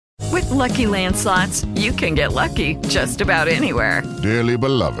Lucky Land Slots, you can get lucky just about anywhere. Dearly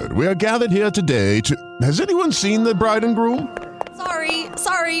beloved, we are gathered here today to... Has anyone seen the bride and groom?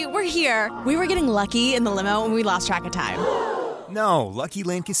 Sorry, we're here. We were getting lucky in the limo and we lost track of time. No, Lucky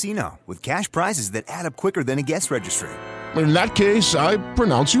Land Casino, with cash prizes that add up quicker than a guest registry. In that case, I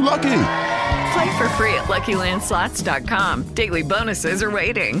pronounce you lucky. Play for free at LuckyLandSlots.com. Daily bonuses are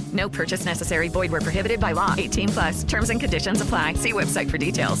waiting. No purchase necessary. Void where prohibited by law. 18+. Terms and conditions apply. See website for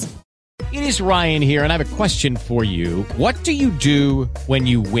details. It is Ryan here, and I have a question for you. What do you do when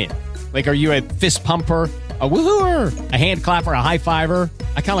you win? Like, are you a fist pumper, a woohooer, a hand clapper, a high fiver?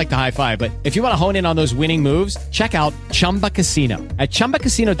 I kind of like the high five, but if you want to hone in on those winning moves, check out Chumba Casino. At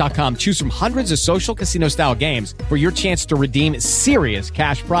ChumbaCasino.com, choose from hundreds of social casino-style games for your chance to redeem serious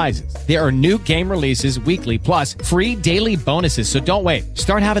cash prizes. There are new game releases weekly, plus free daily bonuses, so don't wait.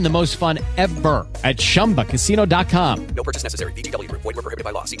 Start having the most fun ever at ChumbaCasino.com. No purchase necessary. VGW. Void where prohibited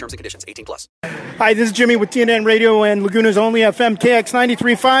by law. See terms and conditions. 18+. Hi, this is Jimmy with TNN Radio and Laguna's only FM KX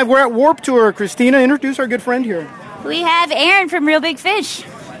 93.5. We're at Warped Tour. Christina, introduce our good friend here. We have Aaron from Real Big Fish.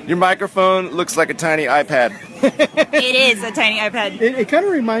 Your microphone looks like a tiny iPad. It is a tiny iPad. It kind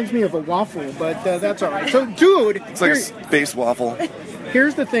of reminds me of a waffle, but that's all right. So, dude. It's like a space waffle.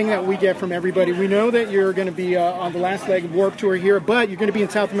 Here's the thing that we get from everybody. We know that you're going to be on the last leg of Warped Tour here, but you're going to be in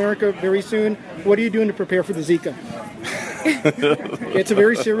South America very soon. What are you doing to prepare for the Zika? It's a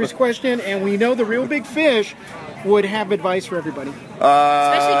very serious question, and we know the Real Big Fish would have advice for everybody.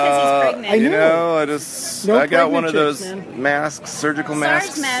 Especially because he's pregnant. I got one of chicks, those man. masks, surgical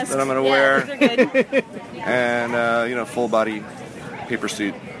masks that I'm going to wear. Those are good. And, full body paper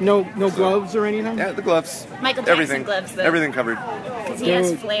suit. No gloves or anything? Yeah, the gloves. Michael Jackson Everything. gloves, though. Everything covered. Because he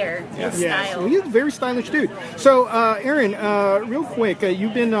has flair and style. So he's a very stylish dude. So, Aaron, real quick,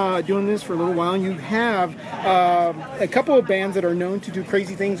 you've been doing this for a little while. You have a couple of bands that are known to do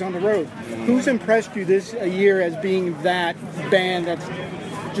crazy things on the road. Who's impressed you this year as being that band that's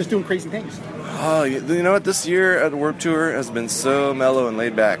just doing crazy things? Oh, you know what? This year at the Warped Tour has been so mellow and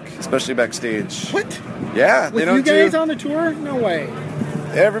laid back, especially backstage. What? Yeah. With you guys on the tour? No way.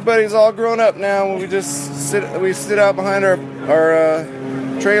 Everybody's all grown up now. We just sit out behind our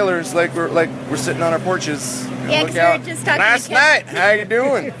trailers like we're sitting on our porches. Yeah, look out. We're just talking Last night, how you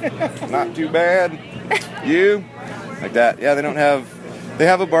doing? Not too bad. You? Like that. Yeah, they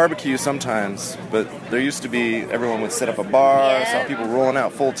have a barbecue sometimes, but there used to be, everyone would set up a bar. I saw people rolling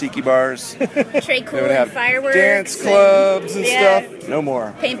out full tiki bars. Trade cool They would have fireworks. dance clubs and stuff. No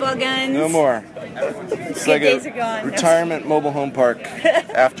more. Paintball guns. No more. It's like days a are gone. retirement mobile home park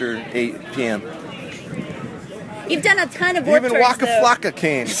after 8 p.m. You've done a ton of Warped Even Tours, Waka though. Flocka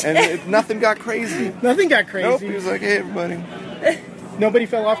came, and nothing got crazy. Nothing got crazy. Nope, he was like, hey, everybody. Nobody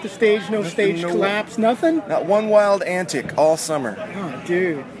fell off the stage, no stage collapse, nothing? Not one wild antic all summer. Oh,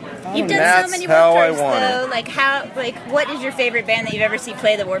 dude. You've done so many Warped Tours, though. What is your favorite band that you've ever seen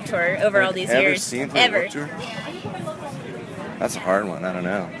play the Warped Tour over all these years? Ever seen the Warped Tour? That's a hard one. I don't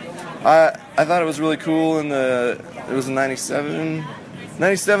know. I thought it was really cool it was in 97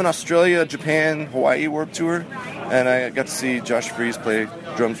 Australia, Japan, Hawaii Warped Tour, and I got to see Josh Freese play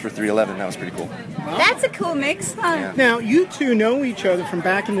drums for 311. That was pretty cool. That's a cool mix, huh? Yeah. Now, you two know each other from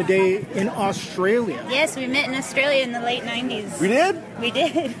back in the day in Australia. Yes, we met in Australia in the late 90s. We did? We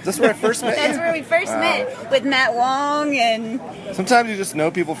did. That's where I first met you? That's where we first met, with Matt Wong and... Sometimes you just know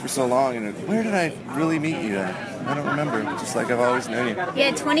people for so long, and where did I really meet you? I don't remember. Just like I've always known you.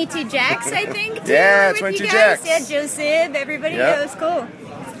 Yeah, 22 Jacks, I think, too. Yeah, with 22 you guys. Jacks. Yeah, Joe Sib, everybody. Yep. Yeah, it was cool.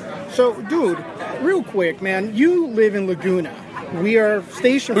 So, dude, real quick, man, you live in Laguna. We are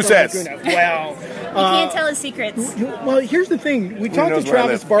stationed Who from says? Laguna. Well, You can't tell his secrets. Well, here's the thing. We talked to knows where I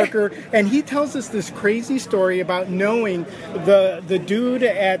Travis live? Barker, and he tells us this crazy story about knowing the dude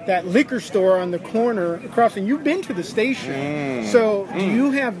at that liquor store on the corner across. And you've been to the station. So do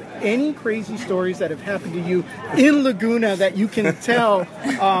you have any crazy stories that have happened to you in Laguna that you can tell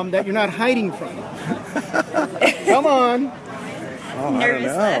that you're not hiding from? Come on. Oh, I don't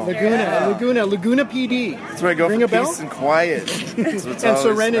know. Laguna PD. That's where I go Ring for a bell? peace and quiet. That's what's And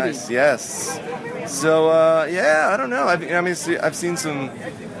always serenity. nice. Yes. So, I don't know. I've seen some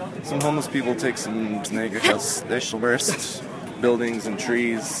homeless people take some burst buildings and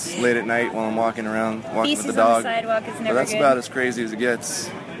trees late at night while I'm walking Pieces with the dog. on the sidewalk is never But that's good. about as crazy as it gets.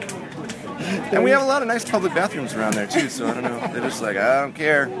 And we have a lot of nice public bathrooms around there too, so I don't know. They're just like, I don't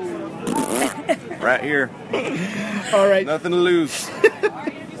care. Right here. All right. Nothing to lose.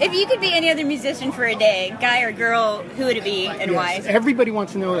 If you could be any other musician for a day, guy or girl, who would it be and why? Everybody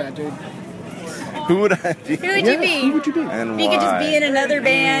wants to know that, dude. Who would I be? Who would you be? Who would you be? And If you could just why? be in another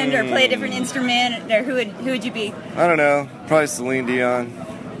band or play a different instrument, or who would you be? I don't know. Probably Celine Dion.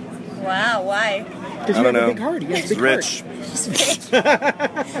 Wow, why? Because you have a big heart. He's rich.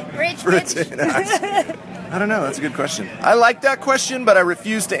 Rich. I don't know. That's a good question. I like that question, but I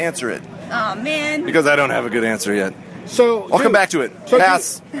refuse to answer it. Oh, man. Because I don't have a good answer yet. So I'll come back to it.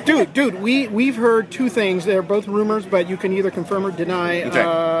 Pass. Dude, we've heard two things. They're both rumors, but you can either confirm or deny.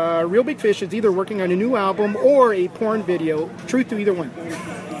 Okay. Real Big Fish is either working on a new album or a porn video. Truth to either one.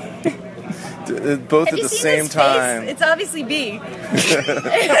 Both Have at you the seen same his time. Face? It's obviously B.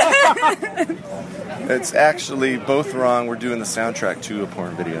 It's actually both wrong. We're doing the soundtrack to a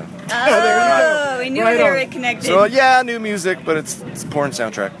porn video. Oh, we knew we were connected. So yeah, new music, but it's porn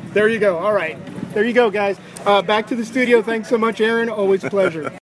soundtrack. There you go. All right. There you go, guys. Back to the studio. Thanks so much, Aaron. Always a pleasure.